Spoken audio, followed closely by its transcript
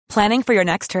Planning for your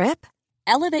next trip?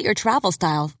 Elevate your travel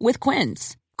style with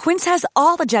Quince. Quince has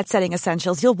all the jet-setting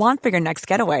essentials you'll want for your next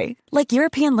getaway, like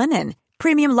European linen,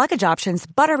 premium luggage options,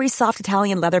 buttery soft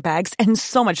Italian leather bags, and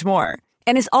so much more.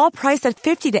 And is all priced at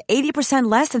 50 to 80%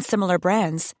 less than similar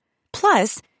brands.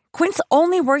 Plus, Quince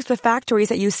only works with factories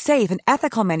that use safe and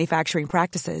ethical manufacturing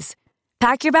practices.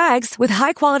 Pack your bags with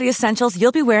high-quality essentials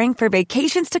you'll be wearing for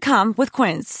vacations to come with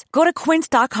Quince. Go to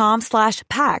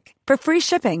quince.com/pack for free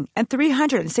shipping and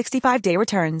 365-day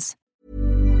returns.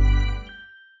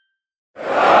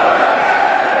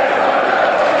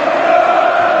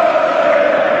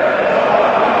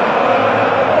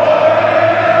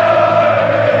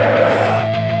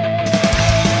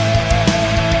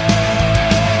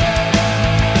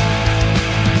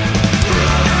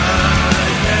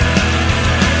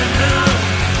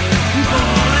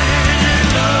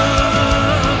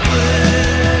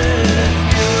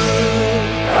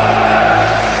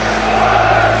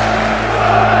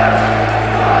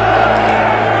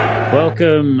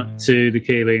 Welcome to the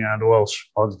Keeling and Walsh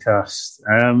podcast.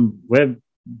 We're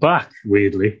back,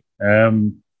 weirdly,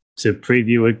 to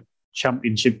preview a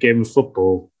championship game of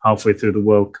football halfway through the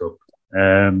World Cup.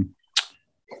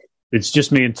 It's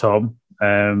just me and Tom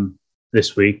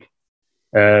this week.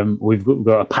 We've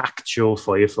got a packed show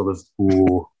for you full of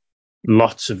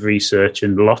lots of research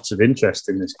and lots of interest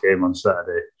in this game on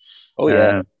Saturday. Oh,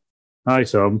 yeah. Hi,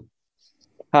 Tom.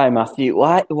 Hi, Matthew.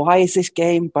 Why is this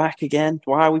game back again?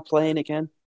 Why are we playing again?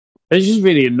 It just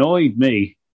really annoyed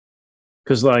me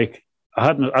because, like,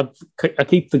 I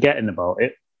keep forgetting about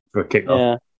it for a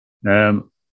kickoff, and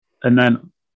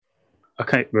then I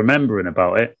keep remembering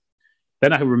about it.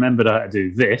 Then I remembered I had to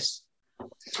do this,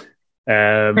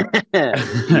 Yeah.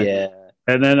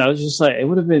 And then I was just like, it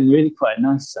would have been really quite a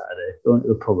nice Saturday going to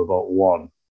the pub about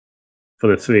 1 for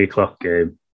the 3:00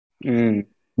 game,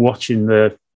 watching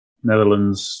the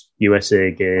Netherlands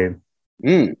USA game,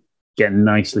 getting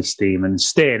nicely steaming,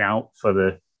 staying out for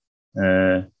the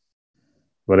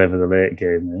whatever the late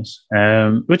game is,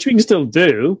 which we can still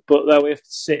do, but that we have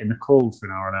to sit in the cold for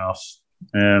an hour and a half.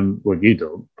 Well, you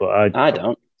don't, but I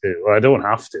don't. Well, I don't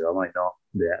have to. I might not.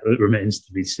 Yeah, it remains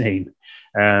to be seen.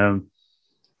 But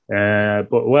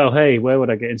well, hey, where would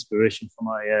I get inspiration for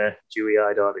my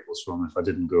dewy-eyed articles from if I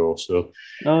didn't go? So,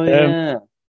 you know.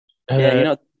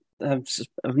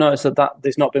 I've noticed that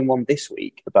there's not been one this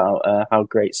week about how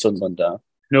great Sunderland are.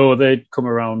 No, they'd come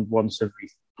around once every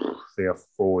 3 or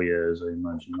 4 years, I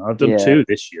imagine. I've done 2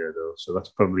 this year, though, so that's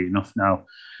probably enough now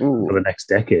for the next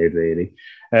decade, really.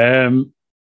 But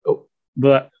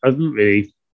I don't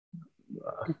really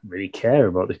care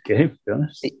about this game, to be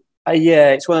honest.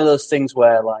 It's one of those things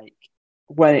where, like,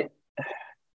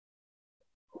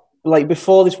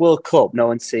 before this World Cup, no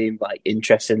one seemed like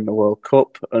interested in the World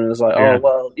Cup, and it was like, oh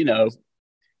well, it's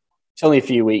only a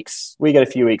few weeks. We get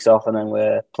a few weeks off, and then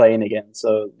we're playing again,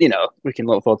 so we can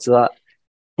look forward to that.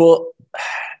 But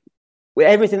with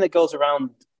everything that goes around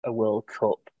a World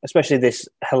Cup, especially this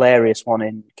hilarious one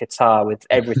in Qatar, with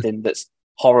everything that's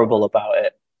horrible about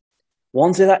it,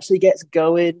 once it actually gets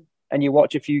going and you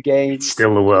watch a few games, it's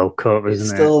still the World Cup, isn't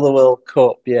it? It's still the World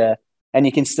Cup, yeah, and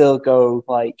you can still go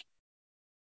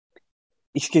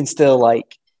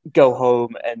go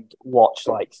home and watch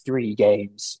 3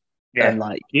 games. Yeah, and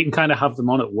you can kind of have them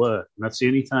on at work, and that's the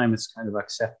only time it's kind of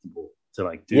acceptable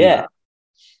to do that.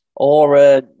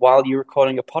 Or while you're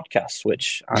recording a podcast,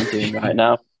 which I'm doing right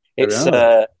now. It's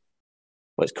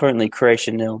it's currently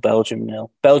Croatia 0, Belgium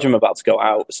 0. Belgium about to go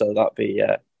out, so that'd be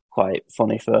quite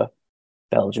funny for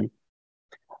Belgium.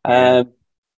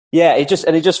 It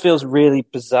just feels really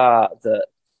bizarre that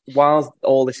while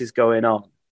all this is going on,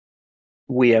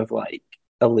 we have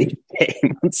a league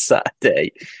game on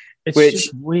Saturday. It's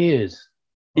just weird.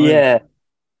 Not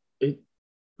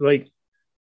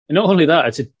only that,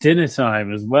 it's at dinner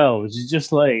time as well, which is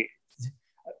just I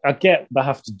get they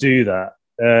have to do that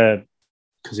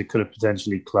because it could have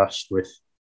potentially clashed with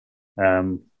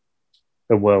a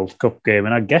World Cup game,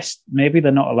 and I guess maybe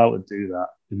they're not allowed to do that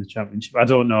in the Championship. I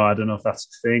don't know if that's a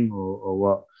thing or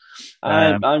what.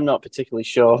 I'm not particularly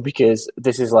sure because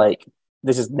this has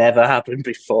never happened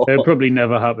before. It'll probably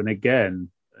never happen again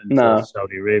until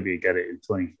Saudi Arabia get it in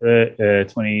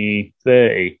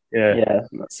 2030. Yeah,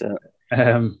 that's it.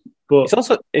 But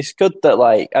it's good that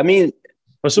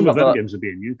some of them games will be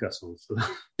in Newcastle. So.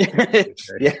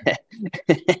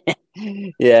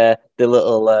 Yeah, the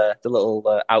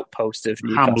little outpost of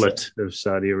Newcastle. Hamlet of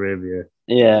Saudi Arabia.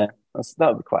 Yeah, that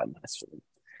would be quite nice for them.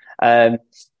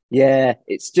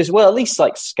 It's just, at least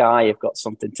Sky have got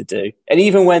something to do. And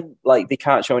even when they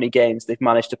can't show any games, they've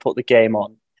managed to put the game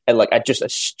on at just a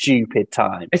stupid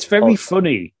time. It's very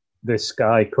funny the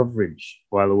Sky coverage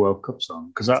while the World Cup's on,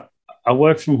 because I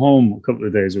work from home a couple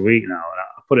of days a week now, and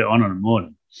I put it on the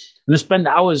morning, and they spend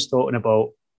hours talking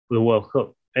about the World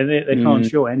Cup, and they can't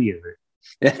show any of it.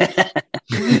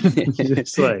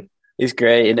 It's like it's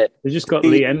great, isn't it? They just got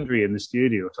Lee Hendry in the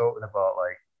studio talking about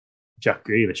like Jack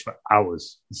Grealish for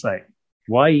hours. It's like,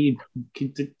 why you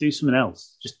do something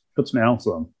else? Just put something else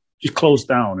on. Just close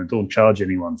down and don't charge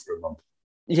anyone for a month.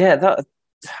 Yeah,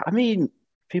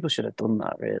 people should have done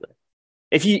that, really.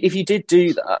 If you did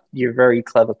do that, you're a very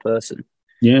clever person.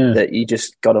 Yeah. That you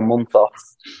just got a month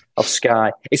off of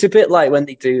Sky. It's a bit like when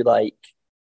they do like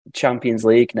Champions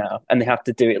League now, and they have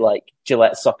to do it like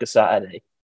Gillette Soccer Saturday,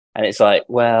 and it's like,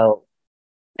 well,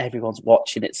 everyone's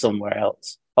watching it somewhere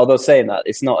else. Although saying that,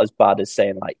 it's not as bad as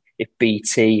saying like if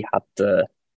BT had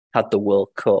the World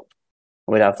Cup,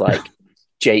 we'd have like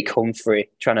Jake Humphrey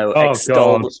trying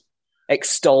to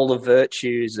extol the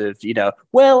virtues of,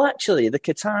 well, actually, the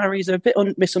Qataris are a bit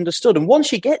misunderstood. And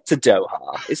once you get to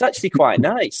Doha, it's actually quite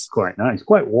nice. Quite nice,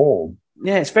 quite warm.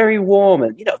 Yeah, it's very warm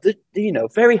and,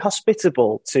 very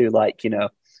hospitable to, like,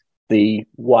 the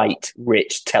white,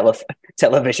 rich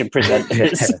television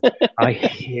presenters. Yeah, I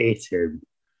hate him.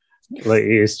 Like,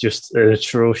 he is just an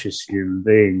atrocious human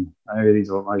being. I really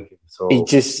don't like him at all. He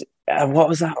just, what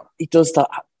was that? He does that.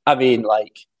 I mean,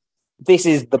 like, this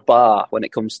is the bar when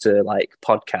it comes to like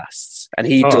podcasts, and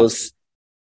he does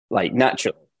like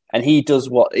natural, and he does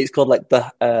what it's called like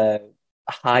the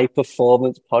high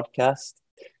performance podcast.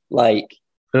 Like,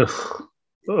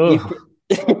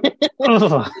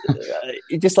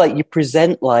 just like you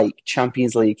present like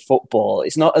Champions League football.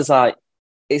 It's not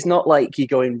like you're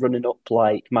going running up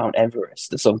like Mount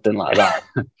Everest or something like that.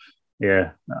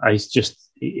 Yeah, he's just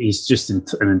an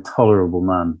intolerable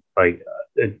man. Like,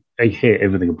 I hate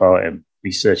everything about him.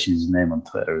 He searches his name on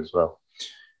Twitter as well.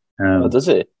 Does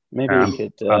he? Maybe we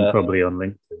could. I'm probably on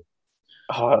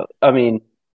LinkedIn. I mean,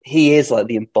 he is like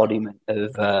the embodiment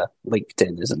of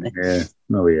LinkedIn, isn't he? Yeah.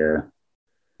 Oh, yeah.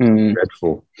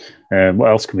 Dreadful. What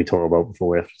else can we talk about before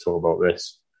we have to talk about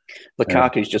this?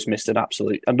 Lukaku's just missed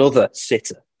another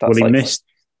sitter. That's he missed.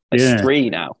 It's 3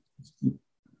 now.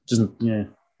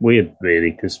 Weird,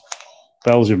 really, because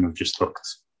Belgium have just looked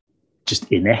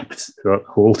inept throughout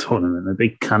the whole tournament. They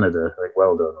beat Canada, like,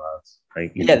 well done, lads.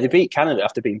 Like, they beat Canada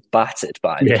after being battered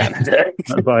by Canada.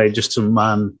 By just some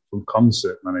man from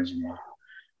Concert managing him.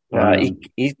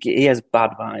 He has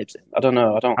bad vibes. I don't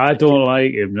know. I don't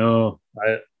like him. No,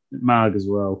 Mag as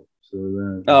well. So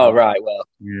right. Well,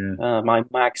 yeah. My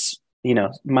Mag's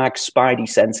Spidey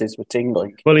senses were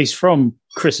tingling. Well, he's from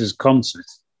Chris's Concert,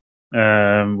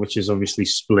 which is obviously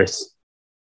split.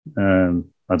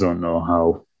 I don't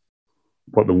know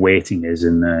what the weighting is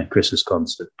in Chris's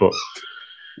Concert, but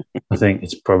I think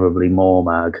it's probably more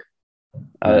Mag.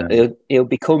 He'll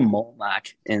become more Mag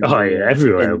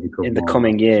everywhere will become in the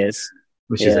coming years,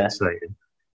 which is exciting.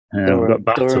 We've got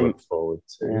that to look forward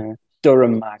to.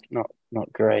 Durham Mag, not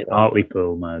great.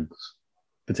 Hartlepool Mags,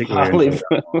 particularly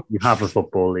you have a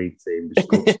football league team. Just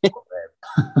go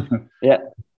them. Yeah.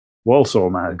 Walsall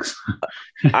Mags.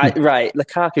 Right,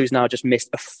 Lukaku's now just missed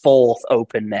a 4th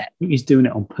open net. I think he's doing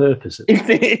it on purpose.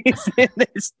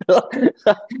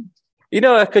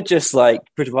 I could just like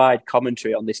provide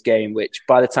commentary on this game, which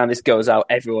by the time this goes out,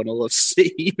 everyone will have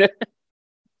seen.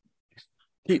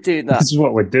 Keep doing that. This is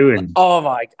what we're doing. Oh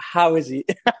my! How is he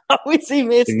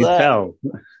missed Can you tell?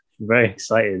 I'm very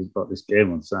excited about this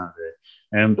game on Saturday.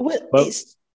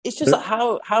 It's just like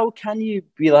how can you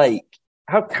be like?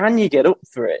 How can you get up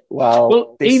for it?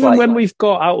 Even when we've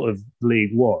got out of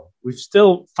League One, we've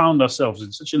still found ourselves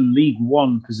in such a League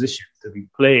One position to be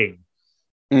playing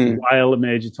while a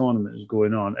major tournament is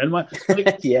going on. And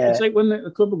it's like when the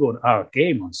club are going, our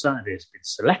game on Saturday has been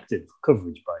selected for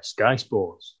coverage by Sky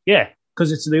Sports. Yeah,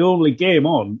 because it's the only game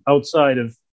on outside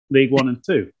of League 1 and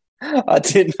 2. I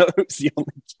didn't know it was the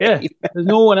only game. Yeah, there's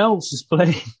no one else is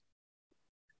playing.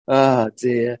 Oh,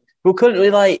 dear. Well, couldn't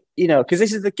we, because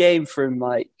this is the game from,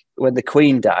 when the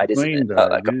Queen died, isn't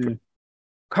it?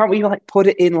 Can't we, put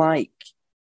it in,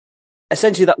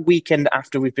 essentially that weekend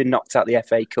after we've been knocked out the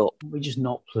FA Cup? We just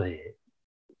not play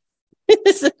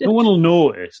it. No one will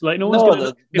notice. No one's going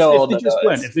to...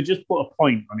 If they just put a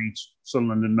point on each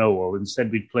Sunderland and Millwall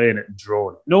instead we'd playing it and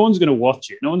drawing it, no one's going to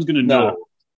watch it. No one's going to know.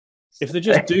 If they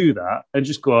just do that and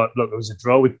just go, look, it was a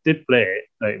draw. We did play it.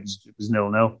 It was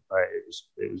 0-0.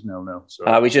 It was 0-0.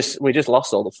 So we just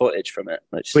lost all the footage from it.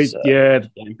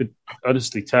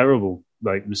 Honestly, terrible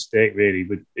mistake really.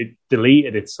 But it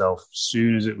deleted itself as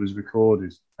soon as it was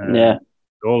recorded.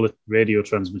 All the radio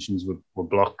transmissions were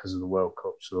blocked because of the World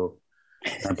Cup. So,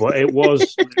 but it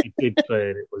was we did play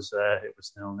it. It was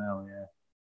 0-0.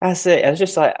 Yeah. That's it. I was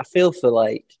just like, I feel for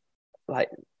like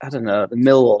I don't know, the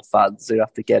Millwall fans who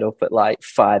have to get up at like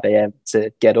 5 a.m.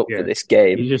 to get up for this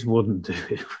game. You just wouldn't do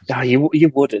it. No, you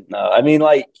wouldn't. No, I mean,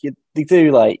 like they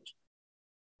do. Like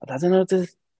I don't know.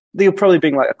 They'll probably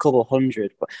bring like a couple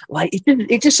hundred, but like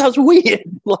it just sounds weird.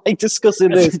 Like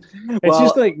discussing this. It's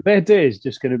just like their day is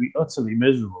just going to be utterly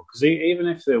miserable because even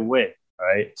if they win,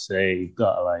 right? Say you've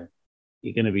got like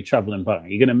you're going to be travelling back.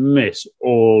 You're going to miss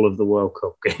all of the World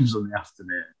Cup games on the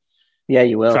afternoon. Yeah,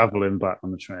 you will. Travelling back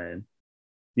on the train.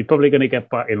 You're probably going to get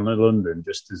back in London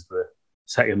just as the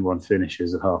second one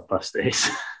finishes at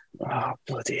 8:30. Oh,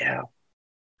 bloody hell.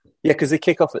 Yeah, because they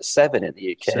kick off at 7 in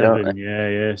the UK, 7, don't they?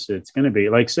 Yeah. So it's going to be,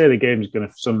 like, say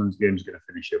Sunderland's game's going to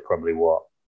finish at probably,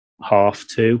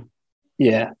 2:30?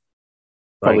 Yeah.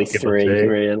 Probably 3,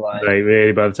 really. Like,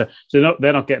 really by the time. So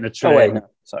they're not getting a train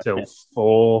till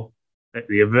 4 at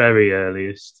the very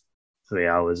earliest. 3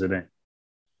 hours, isn't it?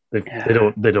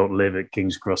 They don't live at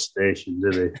King's Cross Station, do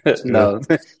they? So no,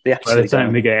 they actually by the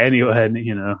time they get anywhere, So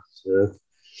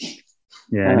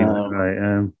anyway,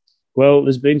 right. Well,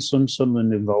 there's been some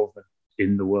Sunderland involvement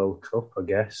in the World Cup, I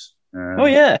guess.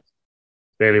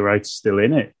 Bailey Wright's still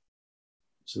in it.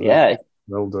 So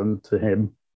well done to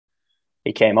him.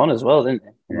 He came on as well, didn't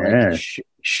he? Yeah. Like,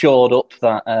 shored up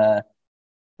that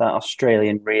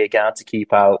Australian rear guard to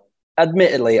keep out.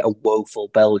 Admittedly, a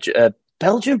woeful Denmark.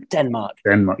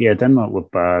 Denmark were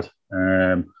bad.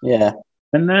 And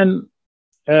then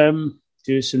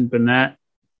Jason Burnett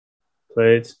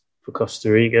played for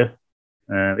Costa Rica.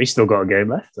 He's still got a game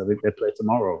left. I think they play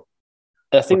tomorrow.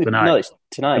 I think it's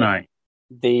tonight.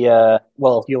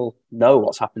 You'll know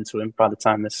what's happened to him by the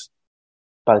time this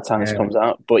comes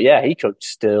out. But yeah, he could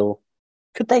still.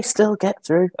 Could they still get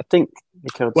through? I think they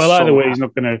could. Well, either way, he's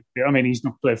not going to. I mean, he's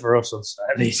not playing for us on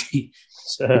Saturday, is he?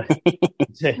 So,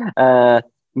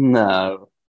 no.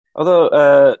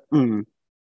 Although,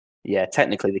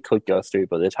 technically they could go through,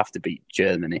 but they'd have to beat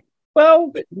Germany.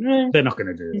 Well, they're not going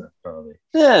to do that, probably.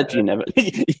 Yeah, you never.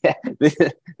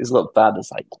 This look bad.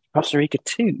 It's like Costa Rica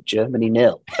 2, Germany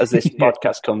 0, as this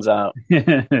podcast comes out.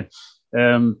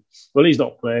 Well, he's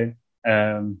not playing.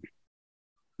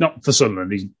 Not for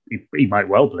Sunderland. He might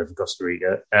well play for Costa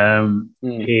Rica.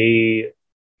 He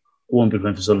won't be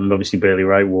playing for Sunderland. Obviously, Bailey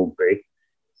Wright won't be.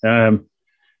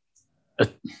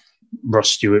 Ross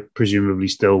Stewart presumably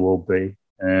still won't be.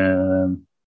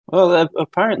 Well,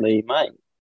 apparently he might.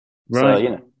 Right.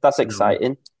 So, that's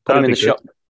exciting. Put him in the shop.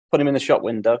 Put him in the shop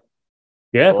window.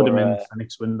 Yeah, put him in the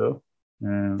Phoenix window.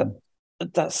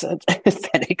 That's a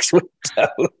Phoenix window.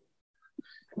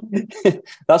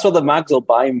 That's what the mags will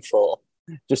buy him for.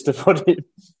 Just to put him.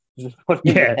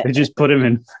 They just put him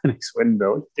in Phoenix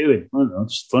window. What are you doing? I don't know.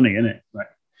 It's just funny, isn't it?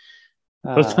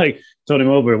 It's like Tony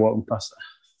Mowbray walking past that.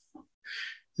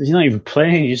 He's not even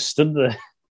playing. He just stood there.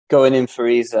 Going in for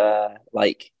his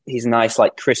nice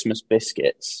Christmas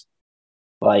biscuits,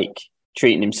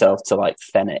 treating himself to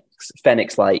Fenix.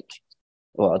 Fenix, I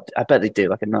bet they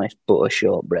do a nice butter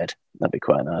shortbread. That'd be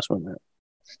quite nice, wouldn't it?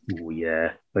 Oh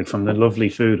yeah, from the lovely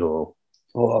food hall.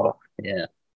 Oh yeah.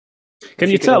 Can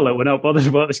you tell that we're not bothered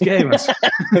about this game?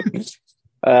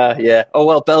 Yeah. Oh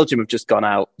well, Belgium have just gone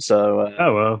out, so.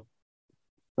 Oh well.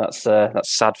 That's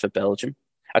sad for Belgium,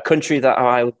 a country that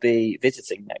I will be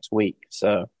visiting next week.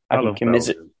 So I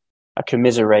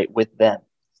commiserate with them.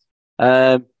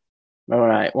 All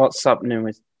right, what's happening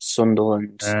with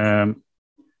Sunderland? It's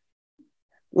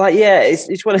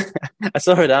one. I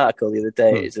saw an article the other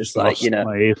day. It's just my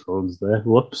earphones there.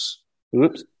 Whoops.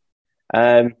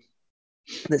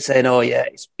 They're saying,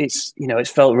 it's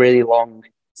felt really long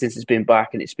since it's been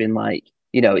back, and it's been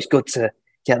it's good to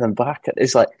get them back.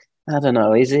 It's I don't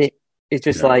know. Is it? It's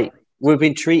just we've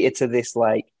been treated to this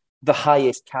the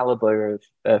highest caliber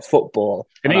of football,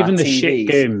 and even the shit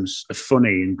games are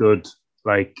funny and good.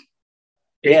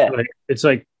 It's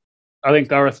I think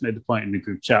Gareth made the point in the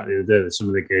group chat the other day that some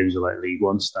of the games are League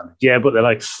One standard. Yeah, but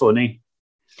they're funny.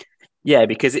 Yeah,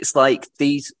 because it's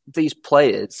these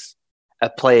players are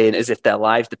playing as if their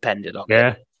lives depended on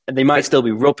it, and they might still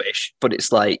be rubbish, but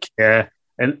it's and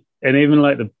even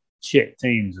the shit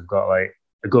teams have got a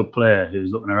good player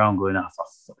who's looking around going,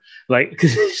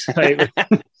 because it's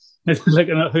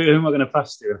looking at who am I going to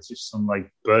pass to? It's just some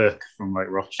Burke from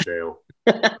Rochdale.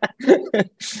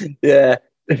 Yeah.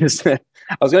 I was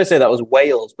going to say that was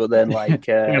Wales, but then but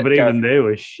even they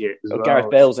were shit as well. Gareth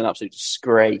Bale's an absolute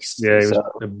disgrace. Yeah, he was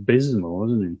abysmal,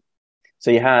 wasn't he?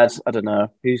 So you had, I don't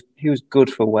know, who's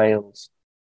good for Wales?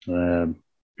 Don't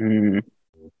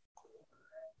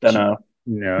know.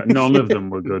 No, none of them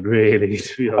were good, really.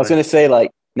 I was going to say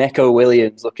Neco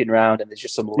Williams looking around, and there's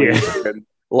just some loser from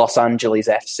Los Angeles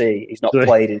FC. He's not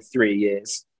played in 3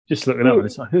 years. Just looking up, and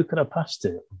it's like, who could have passed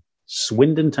it?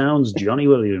 Swindon Town's Johnny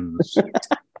Williams.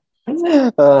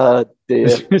 Oh dear!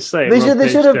 It's like they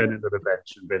should have turned into the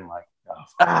bench and been like,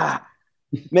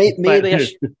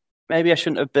 maybe I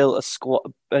shouldn't have built a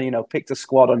squad. Picked a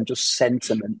squad on just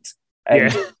sentiment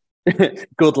and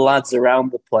good lads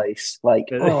around the place. Like,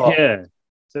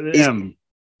 So,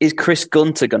 is Chris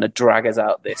Gunter going to drag us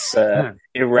out this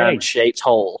Iran-shaped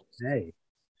hole? Hey,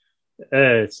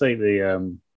 it's like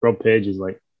the Rob Page is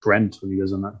like Brent when he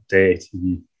goes on that date and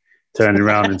you turn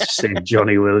around and see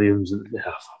Johnny Williams.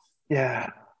 Yeah.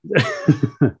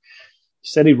 He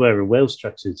said he'd wear a Wales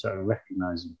tracksuit so I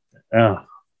recognise him. No.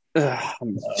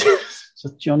 So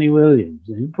Johnny Williams.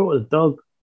 He brought a dog.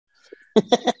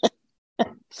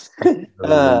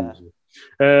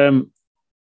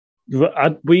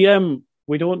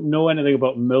 We don't know anything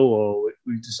about Millwall.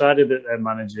 We've decided that their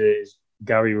manager is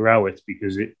Gary Rowett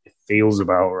because it feels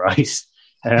about right.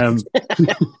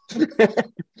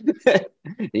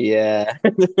 Yeah.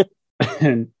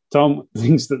 And Tom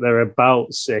thinks that they're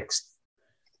about sixth.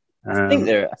 I think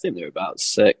they're about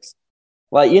sixth.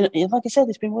 Like like I said,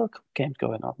 there's been World Cup games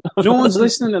going on. No one's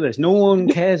listening to this. No one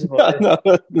cares about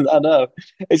it. I know.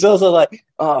 It's also like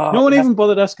no one even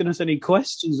bothered asking us any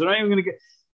questions. They're not even going to get.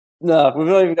 No, we've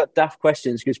not even got daft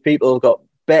questions because people have got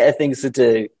better things to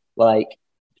do. Like,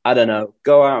 I don't know,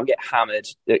 go out and get hammered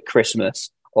at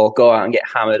Christmas, or go out and get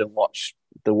hammered and watch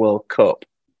the World Cup.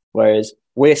 Whereas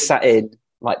we're sat in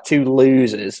like two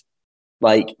losers,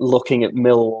 like looking at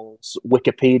Millwall's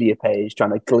Wikipedia page,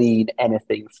 trying to glean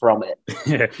anything from it.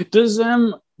 Yeah. Does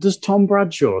Tom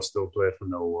Bradshaw still play for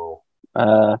Millwall?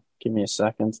 Give me a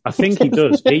second. I think he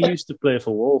does. He used to play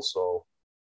for Walsall.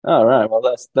 Oh, right. Well,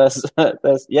 that's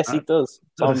yes, he does.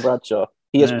 Tom Bradshaw.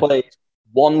 He has played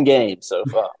one game so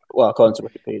far. Well, according to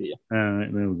Wikipedia.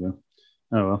 Right, there we go.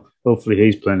 Oh well. Hopefully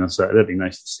he's playing on Saturday. It'd be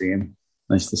nice to see him.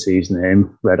 Nice to see his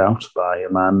name read out by a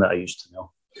man that I used to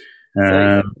know.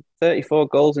 34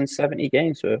 goals in 70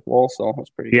 games for Walsall.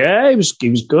 That's pretty good. Yeah, he was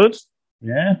good.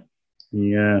 Yeah.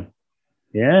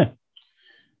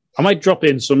 I might drop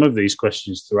in some of these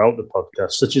questions throughout the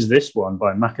podcast, such as this one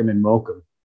by Mackamin Mokum.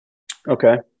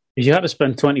 Okay. If you had to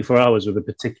spend 24 hours with a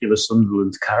particular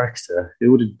Sunderland character,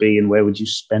 who would it be and where would you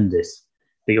spend it?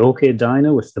 The OK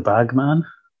Diner with the Bagman?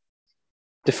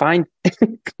 Define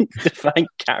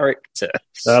character.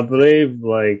 I believe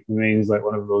means like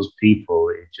one of those people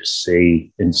that you just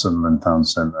see in Sunderland Town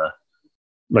Centre.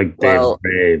 Like David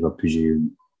Brave, I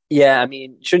presume. Yeah, I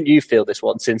mean, shouldn't you feel this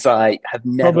one since I have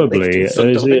never lived in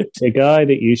Sunderland? Is it a guy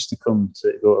that used to go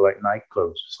to like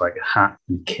nightclubs, just like a hat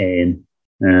and cane.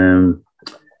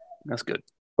 That's good.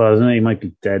 Well, I don't know, he might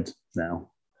be dead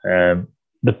now. The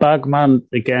Bagman,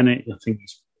 again, I think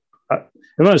he's...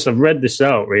 I've read this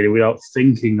out, really, without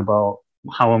thinking about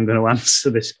how I'm going to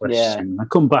answer this question. Yeah. I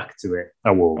come back to it.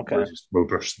 I won't. Okay. We'll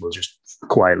just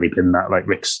quietly pin that like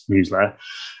Rick's newsletter.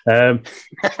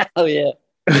 Oh, yeah.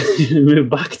 Move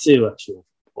back to actual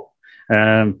football.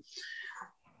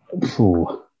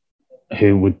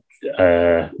 Who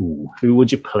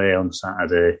would you play on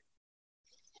Saturday?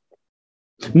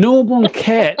 No one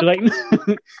cared. Like,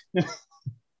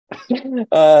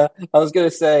 I was going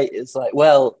to say, it's like,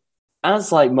 well,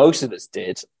 as like most of us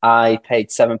did, I paid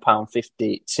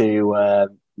 £7.50 to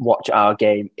watch our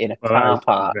game in a car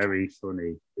park. Very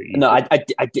funny. No, I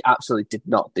absolutely did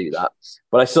not do that.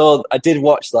 But I did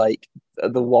watch like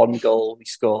the one goal we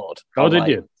scored. Oh, did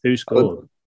you? Who scored?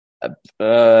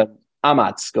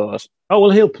 Ahmad scored. Oh,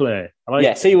 well, he'll play.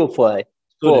 Yes, he will play.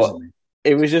 But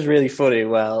it was just really funny.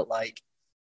 Well, like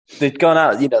they'd gone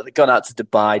out to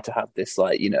Dubai to have this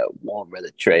like, warm weather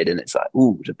trade, and it's like,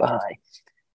 ooh, Dubai.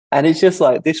 And it's just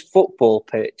like this football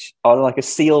pitch on like a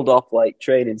sealed off like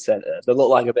training centre that looked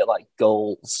like a bit like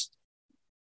goals.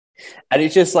 And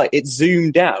it's just like it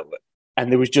zoomed out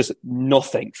and there was just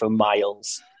nothing for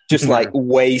miles. Just like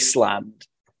wasteland.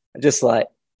 Just like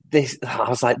this I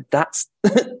was like, that's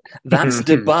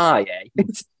Dubai, eh?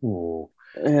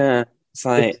 Yeah. It's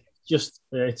like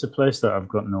it's a place that I've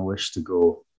got no wish to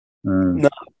go. No.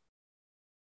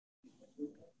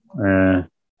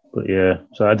 But yeah,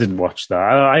 so I didn't watch that.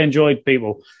 I enjoyed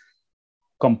people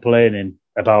complaining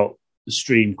about the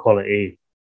stream quality.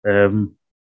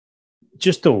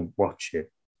 Just don't watch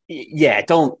it. Yeah,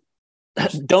 don't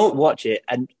watch it,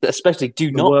 and especially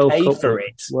do not pay for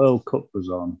it. World Cup was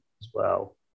on as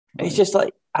well. It's just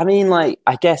like, I mean, like,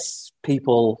 I guess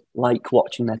people like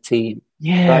watching their team.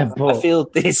 Yeah, but I feel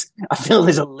there's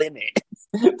a limit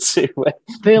to it.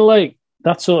 I feel like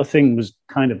that sort of thing was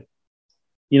kind of,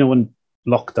 when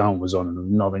lockdown was on and there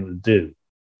was nothing to do.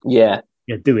 Yeah,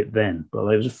 do it then. But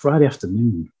it was a Friday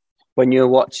afternoon when you're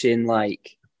watching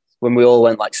like when we all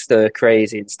went like stir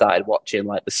crazy and started watching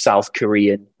like the South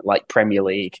Korean like Premier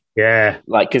League. Yeah,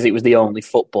 like because it was the only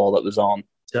football that was on.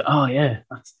 So,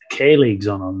 that's the K League's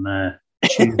on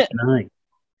Tuesday night.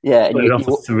 Yeah, put it on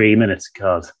for 3 minutes,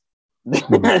 God.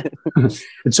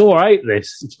 It's all right.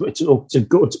 It's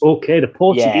okay. The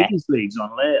Portuguese league's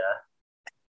on later.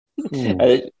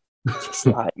 It's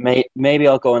like, maybe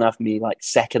I'll go and have me like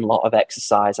second lot of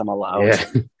exercise I'm allowed. Yeah.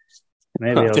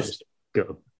 Maybe I'll just go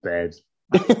to bed.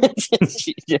 5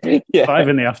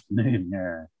 in the afternoon.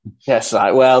 Yeah. Yes.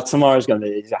 Like, well, tomorrow's going to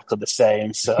be exactly the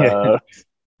same, so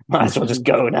might as well just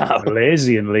go now.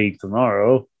 Lazy in league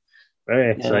tomorrow.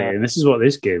 Very exciting. Yeah. This is what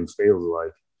this game feels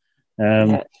like.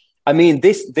 I mean,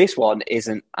 this one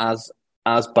isn't as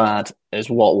bad as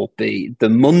what will be the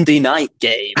Monday night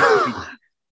game.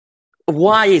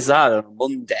 Why is that on a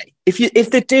Monday?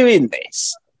 If they're doing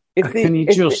this,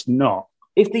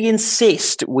 If they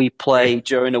insist we play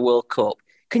during a World Cup,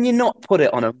 can you not put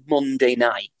it on a Monday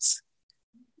night?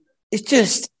 It's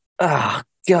just, oh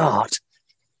God.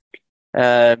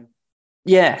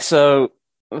 Yeah. So,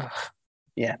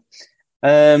 yeah.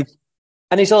 And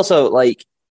it's also like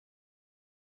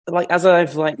as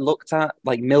I've like looked at,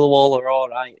 like Millwall are all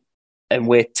right, and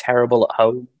we're terrible at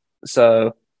home.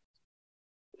 So,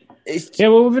 we've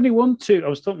only won 2. I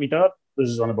was talking to my dad.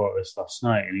 Was on about this last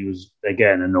night, and he was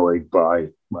again annoyed by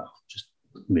just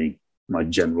me, my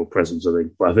general presence. I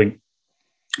think, but I think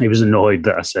he was annoyed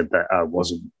that I said that I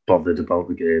wasn't bothered about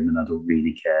the game and I don't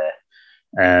really care.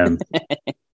 And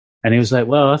he was like,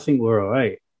 "Well, I think we're all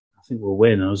right. I think we'll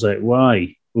win." And I was like,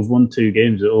 "Why? We've won 2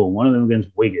 games at home. One of them against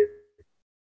Wigan,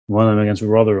 one of them against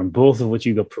Rotherham, both of which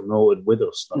you got promoted with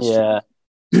us."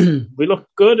 We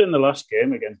looked good in the last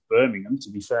game against Birmingham.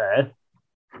 To be fair.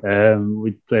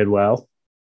 We played well.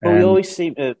 But we always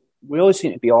seem to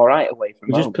be all right away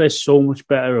from home. We just play so much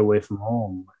better away from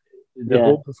home. The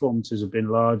whole performances have been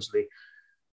largely...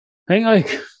 I think like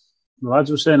the lads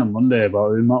were saying on Monday about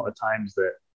the amount of times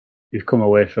that you've come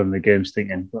away from the games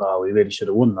thinking, we really should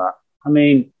have won that. I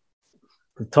mean,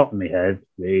 the top of my head,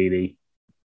 really,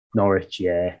 Norwich,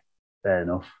 yeah, fair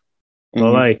enough. Mm-hmm.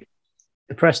 But like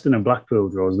the Preston and Blackpool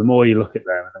draws, the more you look at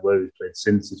them and the way we've played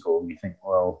since at home, you think,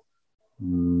 well...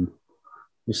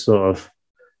 it's sort of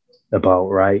about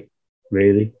right,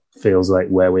 really. Feels like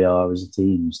where we are as a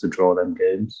team is to draw them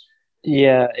games.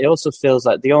 Yeah, it also feels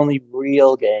like the only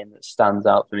real game that stands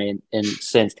out for me in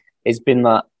since has been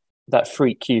that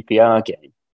freak QPR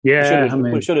game. Yeah,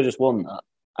 we should have just won that.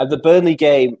 The Burnley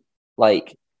game,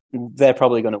 like they're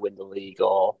probably going to win the league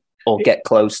or get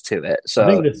close to it. So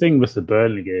I think the thing with the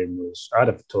Burnley game was I'd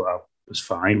have thought I was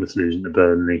fine with losing to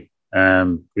Burnley.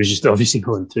 It was just obviously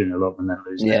going 2-0 up and then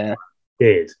losing. Yeah,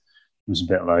 it was a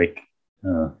bit like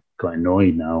quite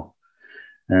annoyed now.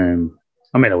 I mean,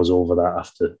 I was over that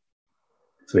after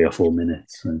 3 or 4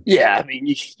 minutes. So. Yeah, I mean,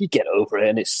 you get over it,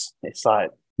 and it's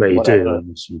like. But you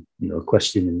do,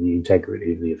 questioning the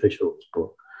integrity of the officials. But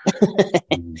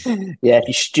yeah, if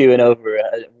you're stewing over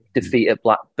a defeat at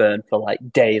Blackburn for like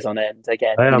days on end,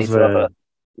 again, you need to have a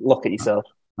look at yourself.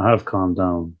 I have calmed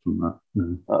down from that.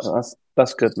 No.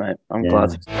 That's good, mate. I'm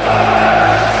glad.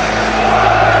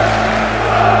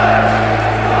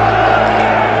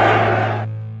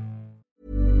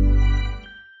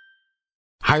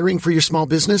 Hiring for your small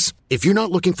business? If you're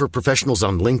not looking for professionals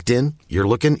on LinkedIn, you're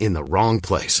looking in the wrong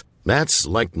place. That's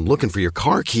like looking for your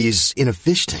car keys in a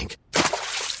fish tank.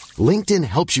 LinkedIn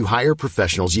helps you hire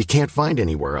professionals you can't find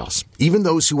anywhere else, even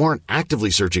those who aren't actively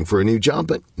searching for a new job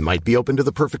but might be open to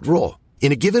the perfect role.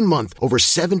 In a given month, over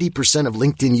 70% of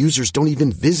LinkedIn users don't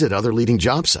even visit other leading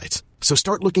job sites. So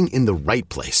start looking in the right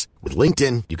place. With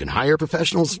LinkedIn, you can hire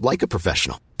professionals like a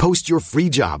professional. Post your free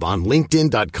job on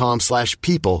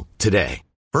linkedin.com/people today.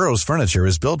 Burrow's furniture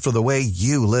is built for the way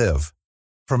you live.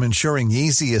 From ensuring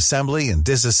easy assembly and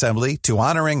disassembly to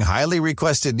honoring highly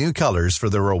requested new colors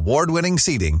for their award-winning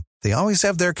seating, they always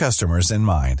have their customers in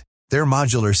mind. Their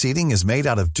modular seating is made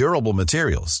out of durable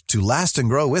materials to last and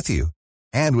grow with you.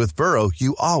 And with Burrow,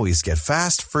 you always get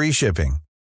fast, free shipping.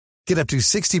 Get up to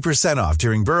 60% off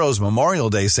during Burrow's Memorial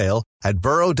Day sale at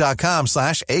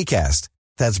burrow.com/ACAST.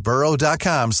 That's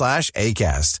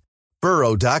burrow.com/ACAST.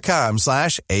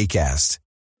 burrow.com/ACAST.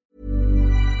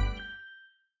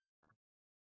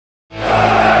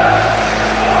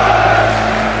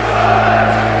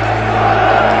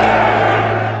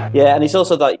 Yeah, and it's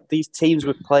also like these teams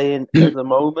we're playing at the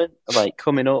moment are like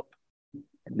coming up.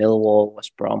 Millwall,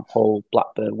 West Brom, Hull,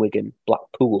 Blackburn, Wigan,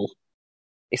 Blackpool.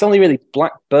 It's only really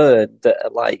Blackburn that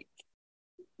are like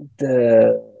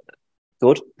the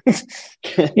good.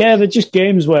 Yeah, they're just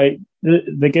games where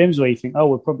the games where you think,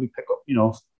 we'll probably pick up,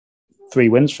 3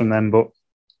 wins from them, but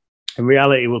In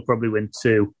reality, we'll probably win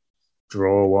 2,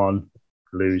 draw 1,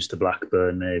 lose to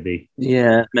Blackburn, maybe.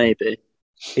 Yeah, maybe.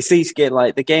 It's these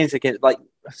the games against, like,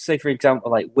 say for example,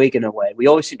 like Wigan away. We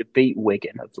always seem to beat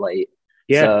Wigan of late.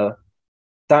 Yeah. So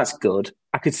that's good.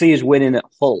 I could see us winning at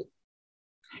Hull.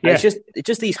 Yeah. It's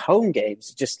just these home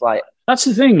games. Just like that's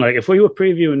the thing. Like if we were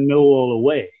previewing Millwall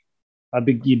away, I'd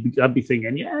be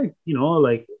thinking, yeah,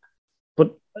 like,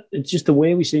 but it's just the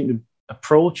way we seem to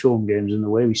approach home games and the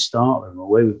way we start them,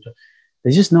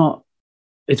 they're just not.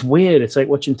 It's weird. It's like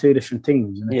watching 2 different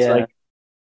teams, and it's like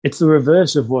it's the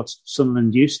reverse of what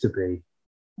Sunderland used to be.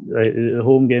 Like, the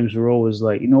home games were always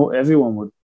like, everyone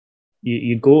would.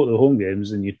 You'd go to the home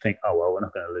games and you'd think, oh well, we're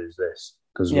not going to lose this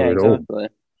because we're at home.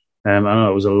 I know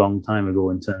it was a long time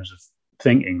ago in terms of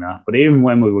thinking that, but even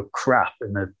when we were crap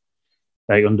in the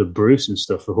under Bruce and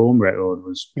stuff, the home record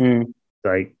was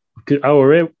like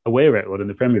our away record in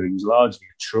the Premier League was largely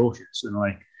atrocious, and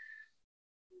like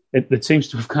it seems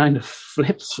to have kind of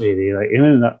flipped really. Like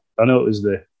even that, I know it was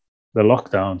the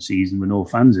lockdown season with no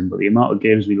fans in, but the amount of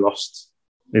games we lost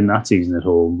in that season at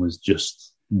home was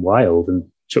just wild and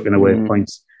chucking away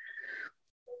points.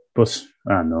 But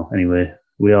I don't know. Anyway,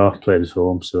 we are played at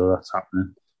home, so that's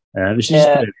happening. We should just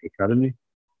play at the academy.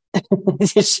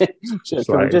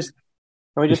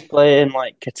 Can we just play in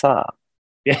like Qatar?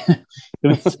 Yeah.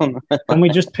 Can we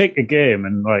just pick a game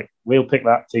and like we'll pick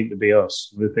that team to be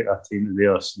us? We'll pick that team to be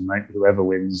us, and like whoever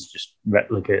wins, just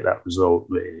replicate that result.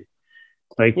 Really,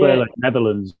 like play like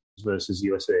Netherlands versus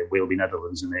USA. We'll be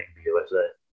Netherlands and they can be USA.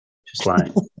 Just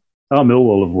like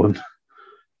Millwall have won.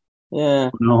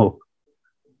 Yeah. No.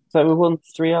 So we won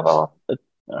 3 of our 2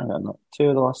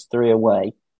 of the last 3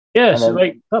 away. Yeah, so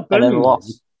like that and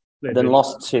then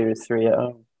lost 2 or 3 at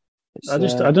home. I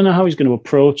don't know how he's going to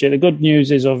approach it. The good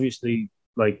news is obviously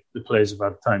like the players have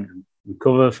had time to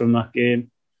recover from that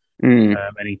game.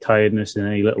 Any tiredness and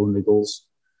any little niggles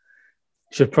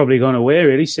should probably gone away.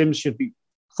 Really, Sims should be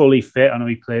fully fit. I know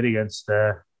he played against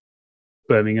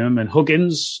Birmingham, and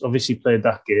Huggins obviously played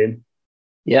that game.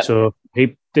 Yeah, so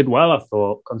he did well, I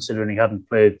thought, considering he hadn't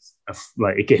played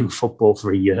a game of football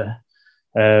for a year.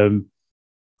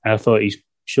 I thought he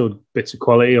showed bits of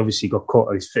quality. Obviously, got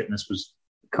caught. His fitness was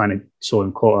kind of saw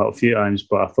him caught out a few times,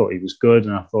 but I thought he was good,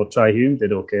 and I thought Trai Hume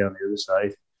did okay on the other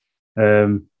side.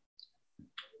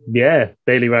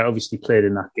 Bailey Wright obviously played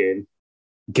in that game,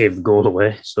 gave the goal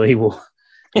away, so he won't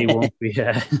be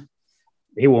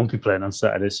he won't be playing on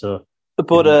Saturday. So,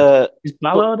 but is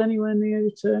Ballard anywhere near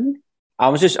returning?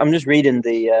 I'm just reading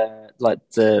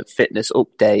the fitness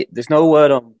update. There's no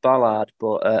word on Ballard,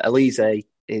 but Elise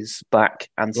is back,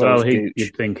 and so is Gooch.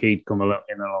 You'd think he'd come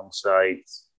in alongside.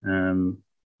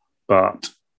 But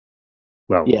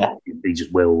he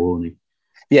just will, won't he?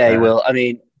 Yeah, he will. I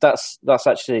mean, that's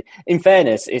actually, in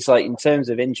fairness, it's like in terms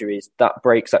of injuries, that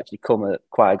break's actually come at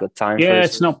quite a good time. Yeah,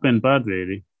 it's not been bad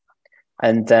really.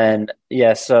 And then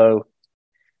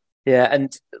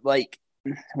and like,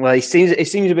 well, it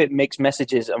seems a bit mixed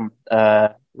messages on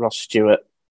Ross Stewart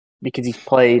because he's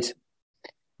played.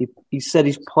 He said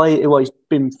he's played. Well, he's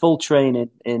been full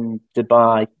training in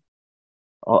Dubai.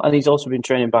 And he's also been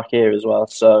training back here as well.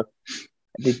 So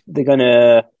they're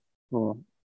gonna.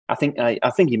 I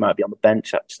think he might be on the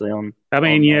bench actually.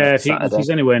 If he's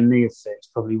anywhere near fit, it's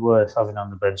probably worth having on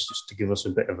the bench just to give us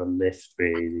a bit of a lift,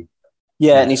 really.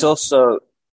 Yeah, and he's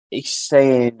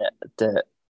saying that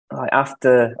like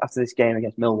after this game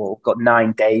against Millwall, got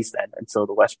 9 days then until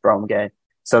the West Brom game.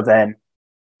 So then,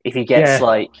 if he gets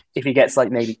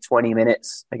maybe 20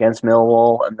 minutes against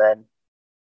Millwall, and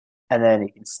then he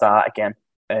can start again.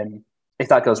 And if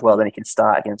that goes well, then he can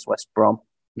start against West Brom.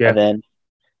 Yeah. And then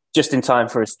just in time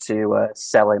for us to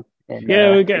sell him.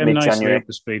 We'll get him nicely up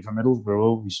to speed from Middlesbrough,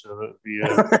 won't we? So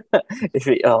that'd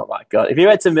be, oh my God. If he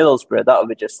went to Middlesbrough, that would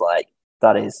be just like,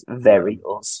 that is very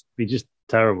us. It'd be just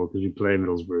terrible because we play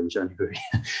Middlesbrough in January.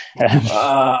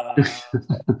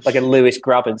 Like a Lewis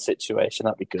Graben situation,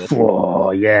 that'd be good.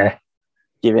 Oh, yeah.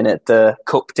 Giving it the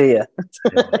cup tier.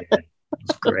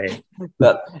 It's great.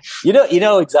 But you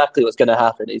know exactly what's going to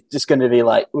happen. It's just going to be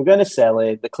like, we're going to sell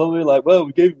him. The club will be like, well,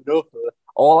 we gave him an offer.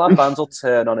 All our fans will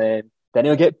turn on him. Then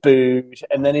he'll get booed,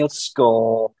 and then he'll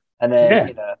score, and then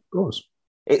of course,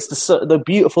 it's the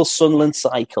beautiful Sunderland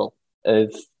cycle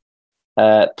of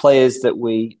players that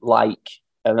we like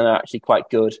and they're actually quite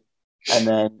good, and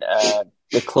then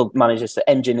the club manages to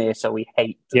engineer so we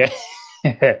hate them.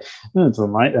 Yeah, I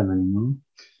don't like them anymore.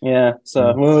 Yeah,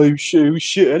 so well, he was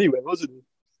shit anyway, wasn't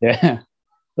he? Yeah.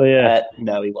 So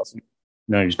no, he wasn't.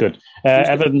 No, he was good.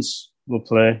 Evans will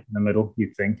play in the middle,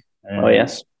 you'd think.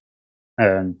 Yes,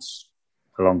 and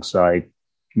alongside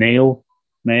Neil,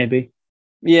 maybe.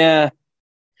 Yeah,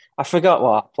 I forgot what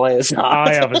our players are.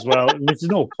 I have as well. There's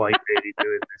no point really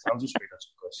doing this. I'll just read out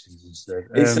some questions instead.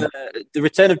 It's the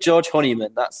return of George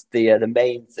Honeyman. That's the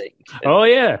main thing. Oh,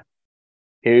 yeah.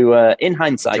 Who, in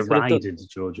hindsight... Derided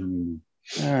George Honeyman.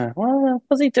 Well,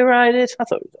 was he derided? I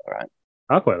thought he was all right.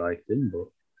 I quite liked him, but...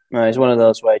 No, he's one of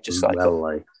those where just like...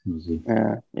 Well-liked,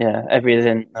 yeah,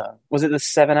 everything... was it the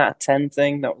 7 out of 10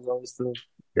 thing? That was always the...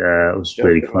 Yeah, it was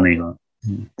really funny.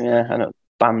 Yeah, I know.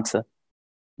 Banter.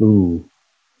 Ooh.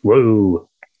 Whoa.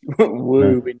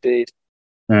 Woo, indeed.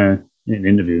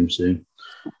 Interview him soon.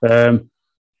 Twang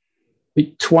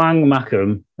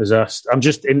Mackham has asked, I'm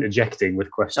just interjecting with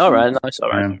questions. All right, nice, all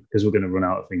right. Because we're going to run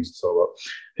out of things to talk about.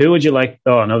 Who would you like?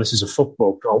 Oh, no, this is a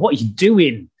football. Oh, what are you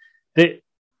doing?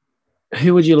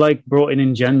 Who would you like brought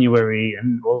in January?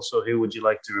 And also, who would you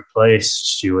like to replace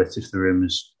Stewart if the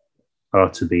rumours are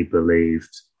to be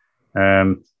believed?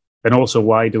 And also,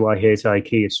 why do I hate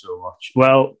IKEA so much?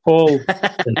 Well,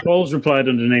 Paul's replied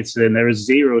underneath saying there is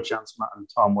zero chance Matt and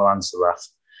Tom will answer that.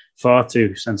 Far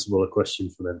too sensible a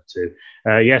question for them to.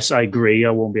 Yes, I agree.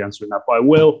 I won't be answering that, but I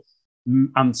will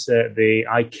answer the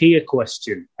IKEA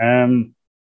question. Don't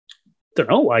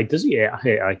know, why does he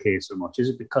hate IKEA so much? Is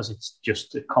it because it's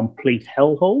just a complete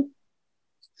hellhole?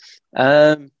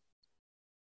 I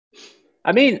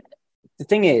mean, the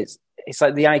thing is, it's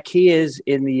like the IKEAs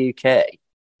in the UK.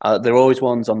 They're always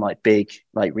ones on like big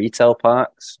like retail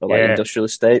parks or like industrial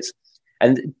estates,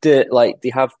 and they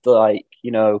have the like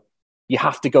you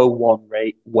have to go one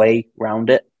way round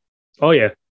it. Oh yeah.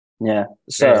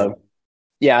 So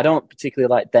I don't particularly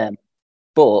like them,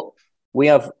 but we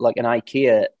have like an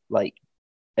IKEA like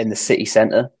in the city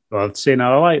centre. Well, see,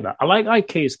 now I like that. I like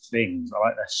IKEA's things. I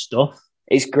like their stuff.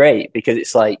 It's great because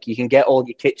it's like you can get all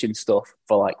your kitchen stuff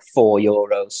for like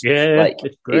 €4. Yeah, like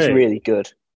it's really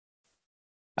good.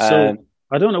 So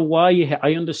I don't know why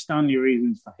I understand your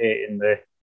reasons for hating the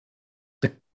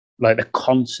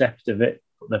concept of it,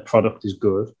 but the product is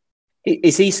good.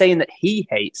 Is he saying that he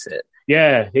hates it?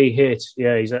 Yeah, he hates.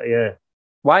 Yeah,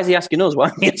 Why is he asking us? Why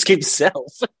don't he ask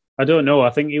himself? I don't know. I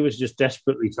think he was just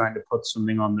desperately trying to put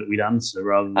something on that we'd answer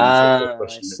rather than a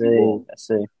question that we won't. I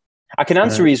see. I can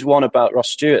answer his one about Ross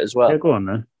Stewart as well. Yeah, go on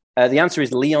then. The answer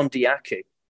is Leon Diaku.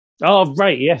 Oh,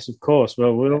 right. Yes, of course.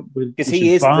 Well, because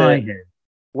he is him.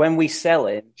 When we sell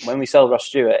Ross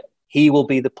Stewart, he will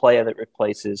be the player that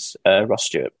replaces Ross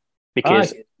Stewart.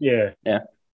 Because yeah.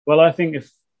 Well, I think if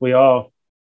we are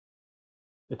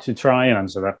to try and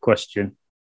answer that question,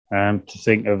 to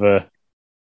think of a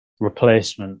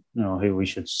replacement, who we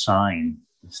should sign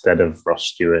instead of Ross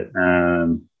Stewart.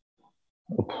 I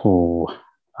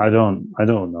don't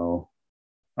know.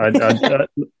 I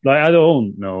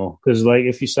don't know because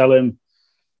if you sell him.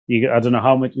 I don't know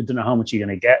how much. You don't know how much you're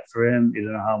going to get for him. You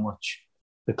don't know how much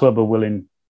the club are going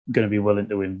to be willing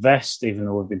to invest, even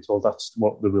though we've been told that's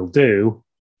what they will do.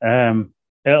 It'll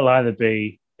either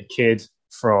be a kid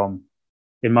from,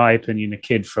 in my opinion,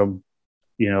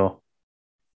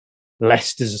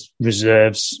 Leicester's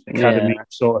reserves academy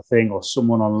sort of thing, or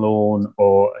someone on loan,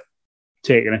 or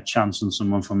taking a chance on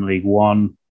someone from League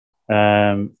One.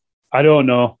 I don't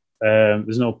know.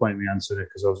 There's no point in me answering it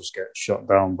because I'll just get shot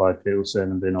down by people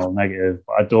saying I'm being all negative.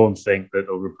 But I don't think that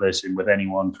they'll replace him with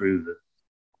anyone proven.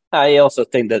 I also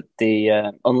think that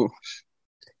it was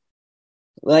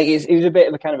a bit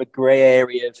of a kind of a grey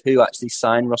area of who actually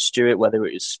signed Ross Stewart, whether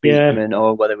it was Speakman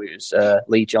or whether it was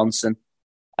Lee Johnson.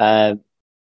 And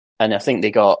I think they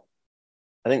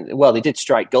did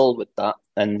strike gold with that.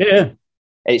 And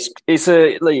it's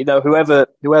whoever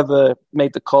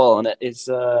made the call on it is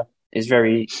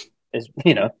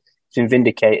been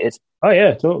vindicated. Oh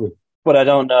yeah, totally. But I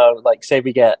don't know. Say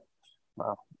we get,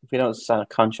 if we don't sign a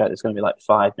contract, it's going to be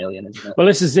 $5 million, isn't it? Well,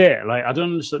 this is it. I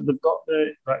don't understand. They've got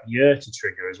the year to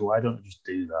trigger as well. Why don't they just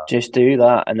do that? Just do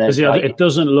that, and then it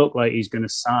doesn't look like he's going to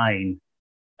sign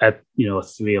a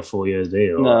 3 or 4 year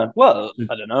deal. No, well,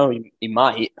 I don't know. He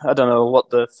might. I don't know what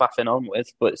they're faffing on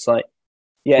with, but it's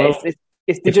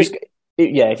if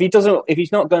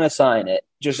he's not going to sign it,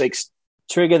 just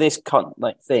trigger this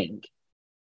thing,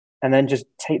 and then just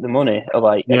take the money.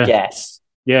 I guess,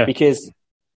 because,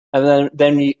 and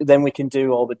then we can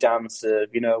do all the dance of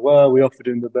we offered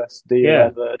him the best deal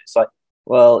ever. And it's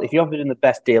if you offered him the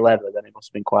best deal ever, then it must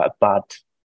have been quite a bad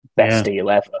best deal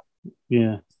ever.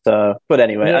 Yeah. So, but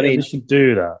anyway, I mean, they should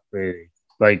do that really.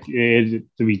 To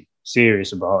be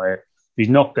serious about it, if he's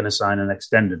not going to sign an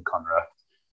extended contract,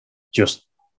 just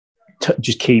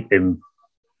keep him,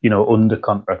 under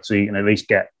contract so you can at least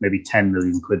get maybe 10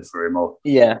 million quid for him, or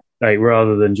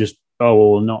rather than just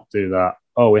we'll not do that.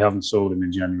 Oh, we haven't sold him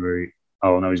in January.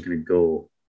 Oh no, he's going to go.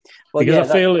 Because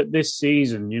I feel that this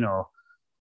season,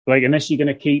 like, unless you're going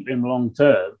to keep him long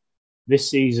term, this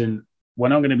season, we're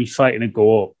not going to be fighting to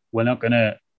go up. We're not going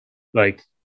to, like,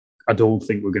 I don't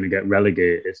think we're going to get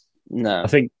relegated. No. I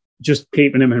think just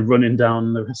keeping him and running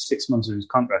down the 6 months of his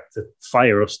contract to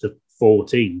fire us to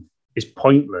 14 is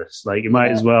pointless. Like, you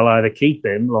might as well either keep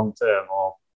him long term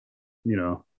or, you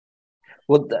know.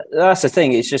 Well, that's the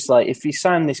thing. It's just like, if you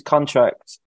sign this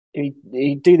contract, if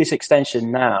you do this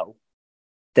extension now,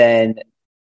 then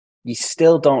you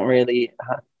still don't really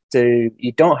have to.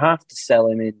 You don't have to sell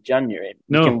him in January.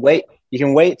 No. You can wait. You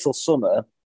can wait till summer.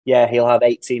 Yeah, he'll have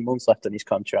 18 months left on his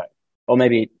contract, or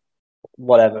maybe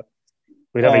whatever.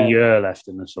 We'd have a year left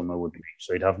in the summer, wouldn't we?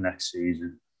 So he'd have next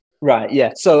season. Right.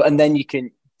 Yeah. So, and then you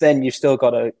can. Then you've still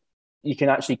got to. You can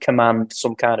actually command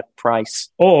some kind of price,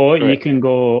 or you can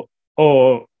go.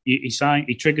 Or he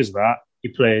triggers that. He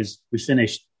plays. We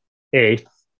finished 8th,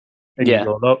 and you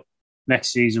go, look,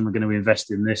 next season we're going to invest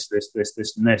in this,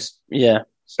 and this. Yeah.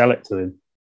 Sell it to him.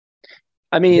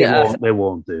 I mean, they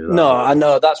won't do that. No, I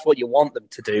know that's what you want them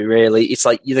to do. Really, it's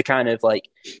like you're the kind of like,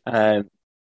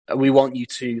 we want you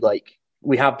to like.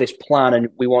 We have this plan, and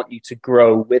we want you to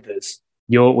grow with us.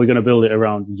 We're going to build it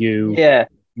around you. Yeah.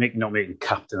 Not making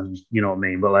captain, you know what I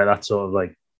mean? But like that sort of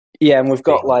like. Yeah, and we've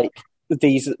got like.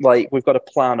 These we've got a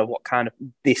plan of what kind of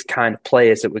this kind of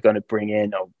players that we're going to bring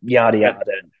in, or yada yada,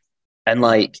 and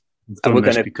like and we're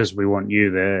going to because we want you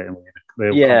there, and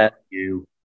we're going to you,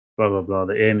 blah blah blah.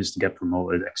 The aim is to get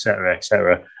promoted, etc.,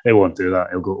 etc. They won't do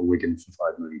that. They'll go to Wigan for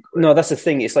 £5 million. No, that's the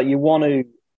thing. It's like you want to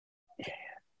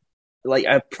like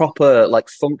a proper like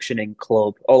functioning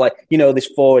club, or like this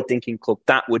forward thinking club.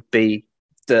 That would be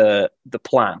the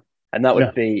plan, and that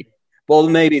would be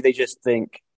maybe they just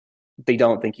think. They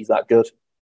don't think he's that good.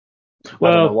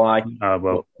 Well, I don't know why.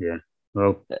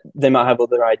 Well, they might have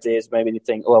other ideas. Maybe they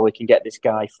think, we can get this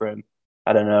guy from,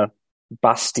 I don't know,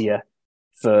 Bastia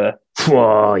for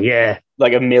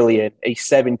like $1 million. He's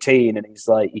 17 and he's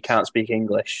like, he can't speak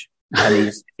English,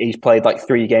 and he's played like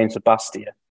 3 games for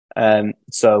Bastia.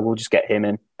 So we'll just get him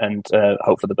in and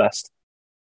hope for the best.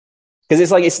 Because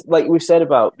it's like we've said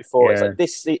about before. It's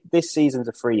like this season's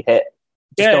a free hit.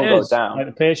 Just don't go down. Like,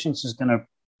 the patience is going to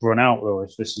run out though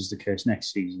if this is the case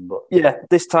next season. But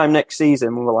this time next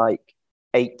season we're like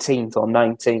 18th or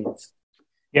 19th.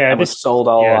 Yeah, we've sold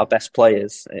all our best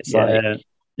players. It's like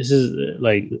this is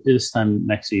like this time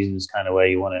next season is kind of where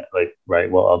you want it. Like, right,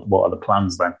 what are the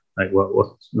plans then? Like,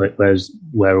 what like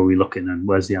where are we looking, and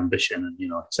where's the ambition, and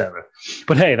etc.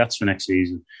 But hey, that's for next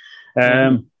season.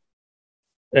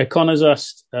 Connor's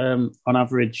asked, on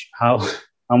average, how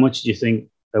much do you think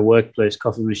a workplace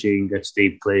coffee machine gets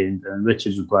deep cleaned? And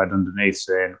Richard's replied underneath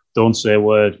saying, "Don't say a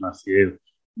word, Matthew."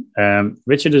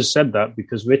 Richard has said that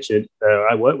because Richard,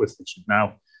 I work with Richard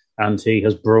now, and he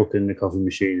has broken the coffee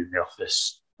machine in the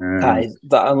office.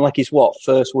 That like his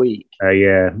first week?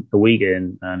 A week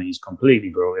in, and he's completely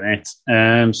broken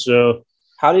it. So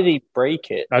how did he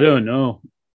break it? I don't know.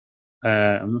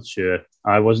 I'm not sure.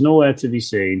 I was nowhere to be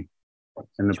seen.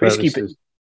 And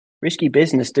risky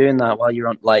business doing that while you're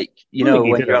on, like, when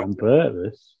you're on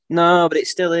purpose. No, but it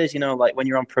still is, like when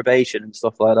you're on probation and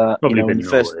stuff like that. Probably when you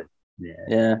first,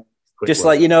 yeah. Just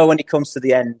like when it comes to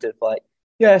the end of like,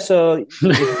 so when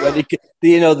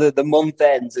the month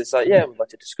ends, it's like, we'd like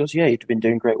to discuss. Yeah, you've been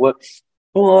doing great work.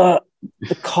 But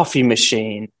the coffee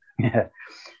machine, that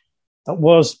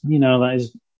was, that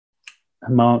is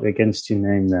a mark against your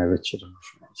name there, Richard.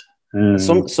 I'm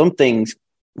afraid. Some things,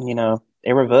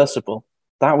 irreversible.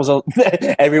 That was all.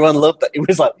 Everyone loved that. It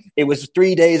was like it was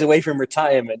 3 days away from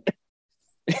retirement.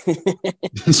 He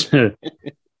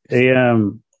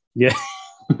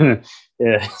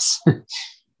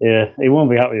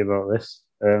won't be happy about this.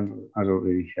 I don't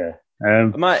really care.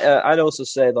 I'd also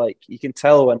say like you can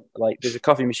tell when like there's a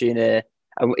coffee machine here,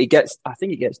 and I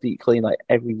think it gets deep clean like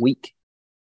every week,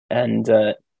 and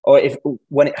or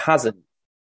when it hasn't,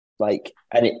 like,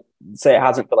 and it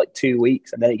hasn't for like 2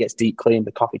 weeks, and then it gets deep clean,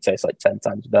 the coffee tastes like 10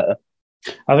 times better.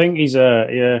 I think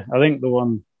I think the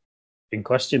one in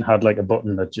question had like a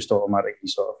button that just automatically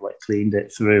sort of like cleaned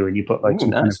it through, and you put like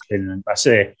some kind of cleaning in. I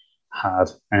say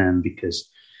had, because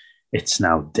it's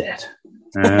now dead.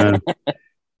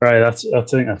 Right, I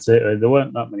think that's it. There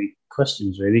weren't that many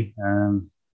questions really.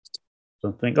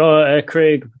 Don't think.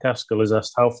 Craig Pascal has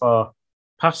asked, how far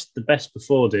past the best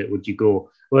before date would you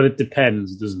go? Well, it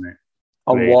depends, doesn't it?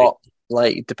 On really. What?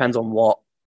 Like, it depends on what?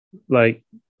 Like,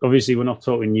 obviously, we're not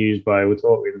talking use by, we're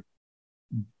talking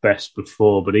best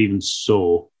before, but even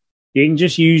so, you can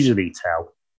just usually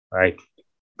tell. Like,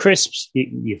 crisps,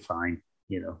 you're fine,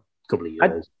 a couple of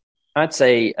years. I'd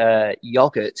say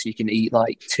yogurts you can eat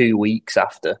like 2 weeks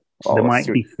after. They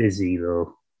might be fizzy,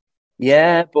 though.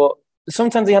 Yeah, but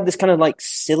sometimes they have this kind of like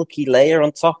silky layer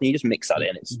on top, and you just mix that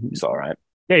in. It's all right.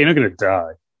 Yeah, you're not going to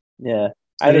die. Yeah.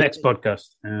 The next podcast.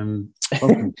 Welcome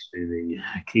to the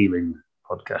Keeling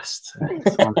podcast.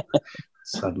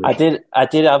 Sadly. I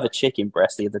did have a chicken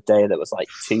breast the other day that was like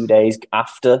 2 days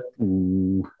after,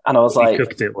 and I was like, you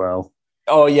cooked it well.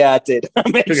 Oh yeah, I did. I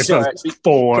made sure actually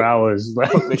 4 hours.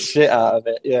 Cooked the shit out of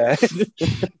it. Yeah.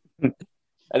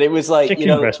 And it was like,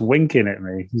 chicken breast winking at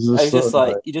me. I was just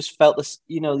like, you just felt this,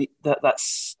 that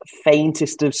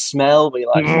faintest of smell. But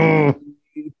you're like, and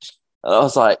I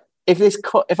was like, if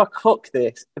I cook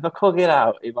it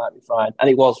out, it might be fine, and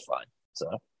it was fine. So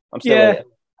I'm still here.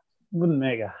 Wouldn't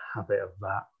make a habit of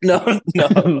that. No.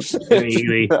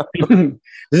 Really. No.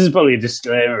 This is probably a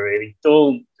disclaimer. Really,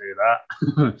 don't do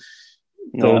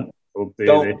that.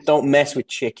 Don't mess with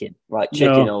chicken. Like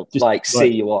chicken will see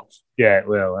you off. Yeah,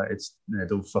 well,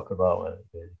 don't fuck about with it.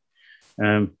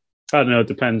 Really. I don't know. It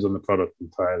depends on the product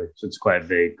entirely. So it's quite a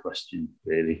vague question,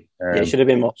 really. It should have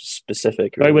been more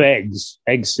specific. Really. Like with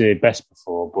eggs say best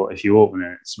before, but if you open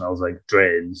it, it smells like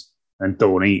drains, and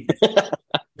don't eat.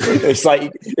 It's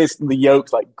like the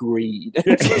yolk's like greed.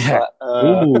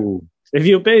 Ooh. If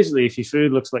your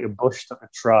food looks like a bush took a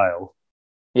trial,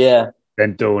 then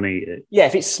don't eat it. Yeah,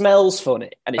 if it smells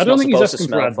funny and it's I don't not think supposed he's asking to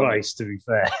smell for advice. funny. To be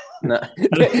fair, no,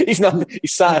 he's not.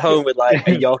 He's sat at home with like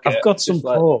a yogurt. I've got some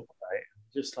pork, right?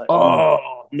 Just like no.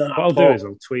 What I'll do is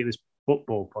I'll tweet this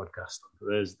football podcast on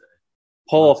Thursday.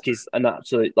 Pork is an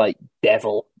absolute like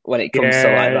devil when it comes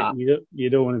to like that. You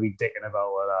don't want to be dicking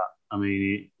about with that. I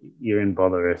mean, you're in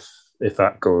bother if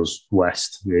that goes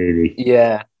west, really.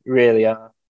 Yeah, really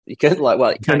are. You couldn't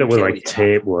it end up with like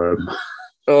tapeworm.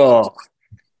 Oh,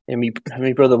 and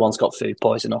my brother once got food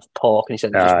poison off pork, and he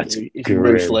said he's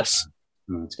ruthless.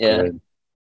 That's great.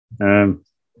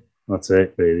 That's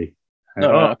it, really.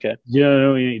 Okay.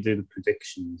 You need to do the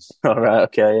predictions. All right,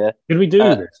 okay, yeah. Did we do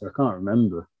this? I can't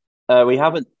remember. We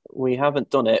haven't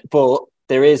done it, but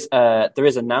I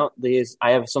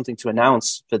have something to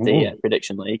announce for the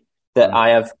prediction league that I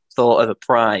have thought of a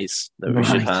prize that we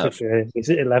should have. Okay. Is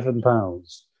it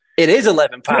 £11? It is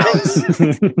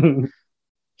 £11,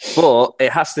 but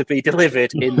it has to be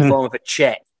delivered in the form of a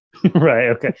check. Right.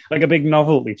 Okay. Like a big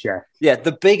novelty check. Yeah.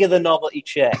 The bigger the novelty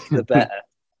check, the better.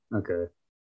 Okay.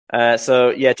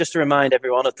 So just to remind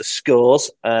everyone of the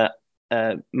scores,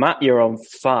 Matt, you're on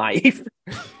 5,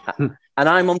 and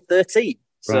I'm on 13.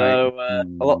 So a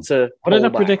lot to. What did I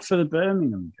predict for the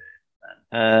Birmingham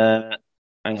game?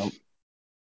 Hang on,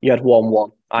 you had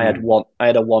 1-1. I had one. I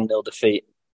had a 1-0 defeat.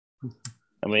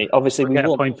 I mean, obviously we get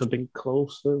won. A point for being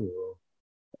closer. Or...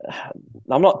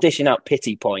 I'm not dishing out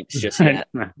pity points just yet.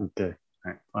 Okay,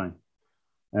 right, fine.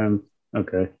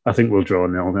 Okay, I think we'll draw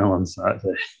 0-0 on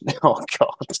Saturday. Oh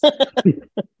God.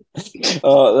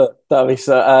 Oh, that'd be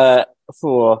so.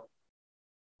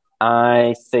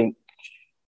 I think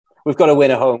we've got to win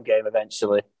a home game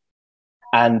eventually,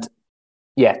 and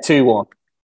 2-1,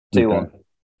 2-1,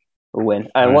 we'll win.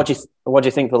 And what do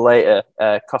you think for later?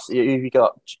 You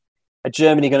got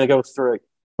Germany going to go through?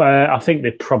 I think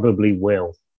they probably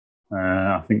will.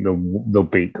 I think they'll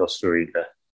beat Costa Rica,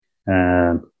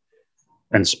 and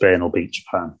Spain will beat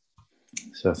Japan.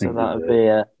 So I think that would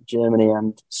be Germany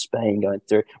and Spain going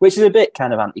through, which is a bit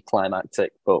kind of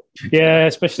anticlimactic, but yeah,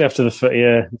 especially after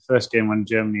the first game when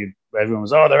Germany, everyone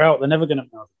was, they're out, they're never going to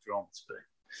know the draw.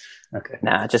 Okay,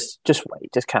 nah, just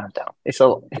wait, just calm down. It's a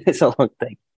long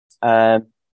thing.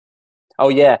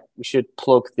 We should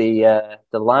plug the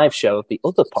live show of the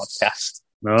other podcast.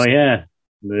 Oh yeah,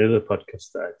 the other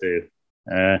podcast that I do.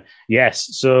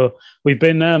 Yes, so we've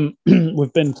been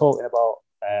talking about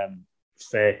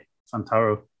Faye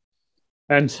Fantaro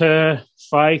and her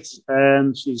fight.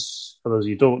 She's, for those of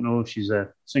you who don't know, she's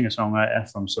a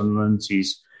singer-songwriter from Sunderland.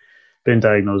 She's been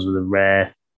diagnosed with a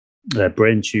rare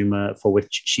brain tumour for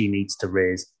which she needs to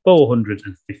raise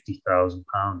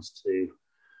 £450,000 to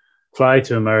fly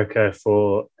to America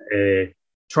for a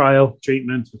trial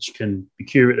treatment, which can be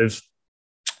curative.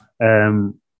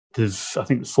 I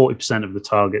think 40% of the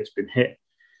target's been hit.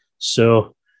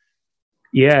 So,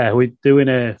 yeah, we're doing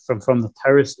from the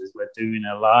terraces. We're doing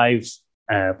a live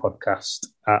podcast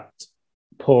at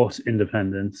Port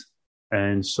Independent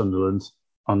in Sunderland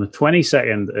on the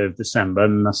 22nd of December.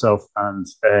 And myself and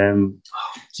it's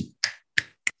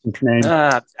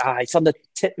on the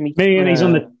tip. He's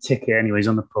on the ticket anyway. He's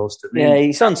on the poster. Yeah,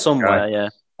 he's on somewhere.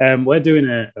 Yeah. We're doing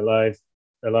a live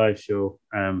show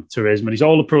to raise money.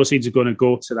 All the proceeds are going to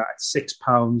go to that at £6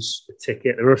 a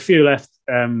ticket. There are a few left.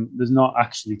 There's not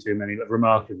actually too many, but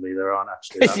remarkably, there aren't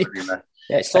actually that many left.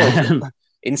 Yeah, it's sold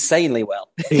insanely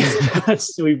well.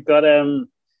 So we've got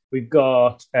we've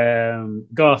got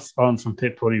Garth on from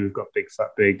Pit Pony. We've got Big Fat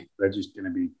Big. They're just going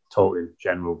to be totally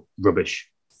general rubbish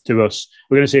to us.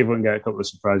 We're going to see if we can get a couple of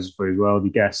surprises for you as well. There'll be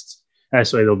guests.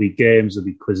 There'll be games, there'll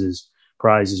be quizzes,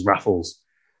 prizes, raffles,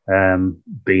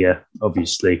 beer,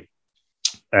 obviously.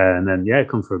 And then,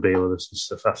 come for a beer with us and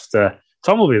stuff after.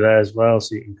 Tom will be there as well,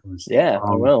 so you can come and see Tom.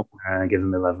 I will. Give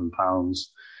him £11.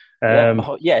 If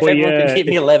everyone can give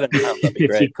me £11, that'd be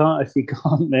great. If you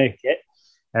can't make it,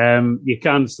 you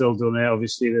can still donate.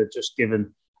 Obviously, they're just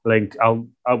giving a link.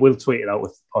 I will tweet it out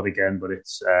with the pod again, but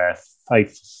it's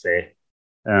Fight for Fair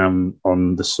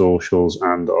on the socials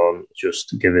and on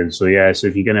Just Giving. So so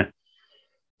if you're gonna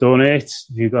donate,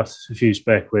 if you've got a few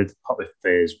spare quid, pop it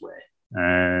Fair's way.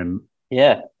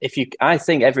 I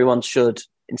think everyone should,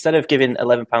 instead of giving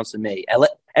 £11 to me,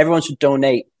 everyone should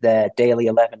donate their daily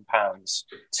 £11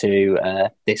 to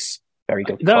this very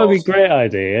good cause. That would be a great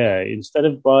idea, yeah. Instead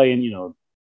of buying,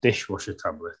 dishwasher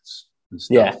tablets and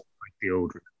stuff, like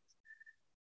deodorant.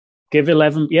 Give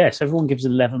 11, yes, everyone gives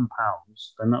 £11,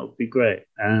 then that would be great.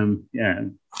 And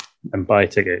buy a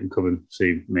ticket and come and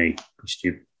see me,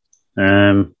 Stu.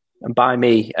 And buy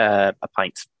me a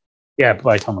pint. Yeah,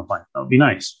 buy Tom a pint. That would be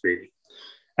nice, really.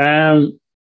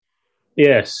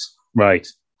 Yes, right.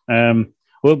 I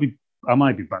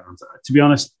might be back on that. To be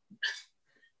honest,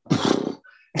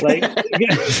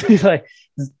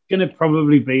 there's going to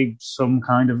probably be some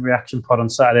kind of reaction pod on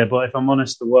Saturday, but if I'm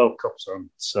honest, the World Cup's on,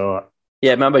 so...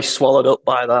 Yeah, maybe swallowed up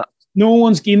by that. You're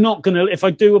not going to... If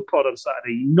I do a pod on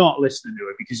Saturday, you're not listening to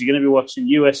it because you're going to be watching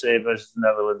USA versus the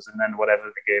Netherlands and then whatever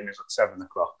the game is at 7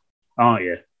 o'clock. Aren't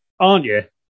you?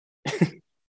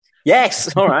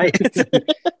 Yes, all right.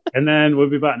 And then we'll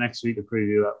be back next week to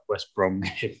preview that West Brom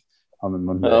game on the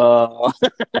Monday. Oh.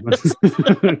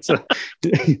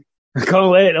 I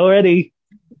can't wait already.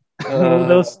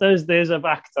 Those Thursdays are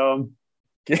back, Tom.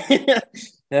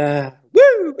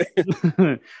 Woo!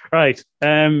 Right.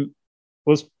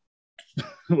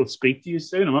 We'll speak to you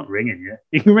soon. I'm not ringing you.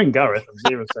 You can ring Gareth.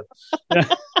 I'm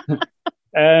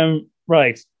 07.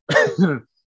 Right.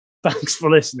 Thanks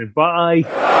for listening. Bye.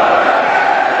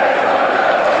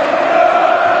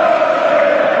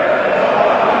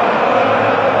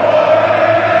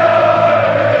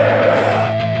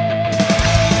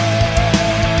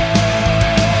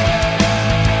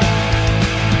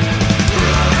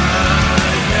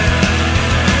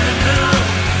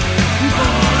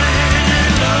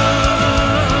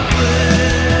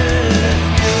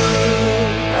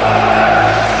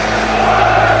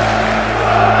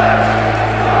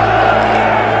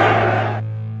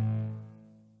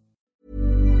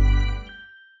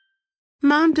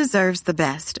 Mom deserves the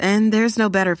best, and there's no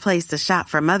better place to shop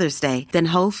for Mother's Day than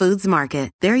Whole Foods Market.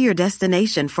 They're your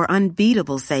destination for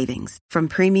unbeatable savings, from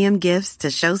premium gifts to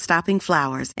show-stopping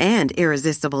flowers and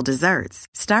irresistible desserts.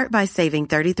 Start by saving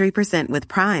 33% with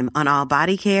Prime on all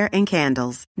body care and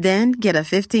candles. Then get a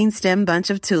 15-stem bunch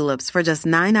of tulips for just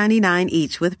 $9.99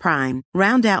 each with Prime.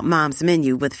 Round out Mom's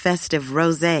menu with festive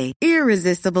rosé,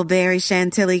 irresistible berry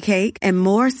chantilly cake, and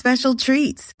more special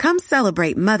treats. Come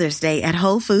celebrate Mother's Day at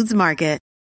Whole Foods Market.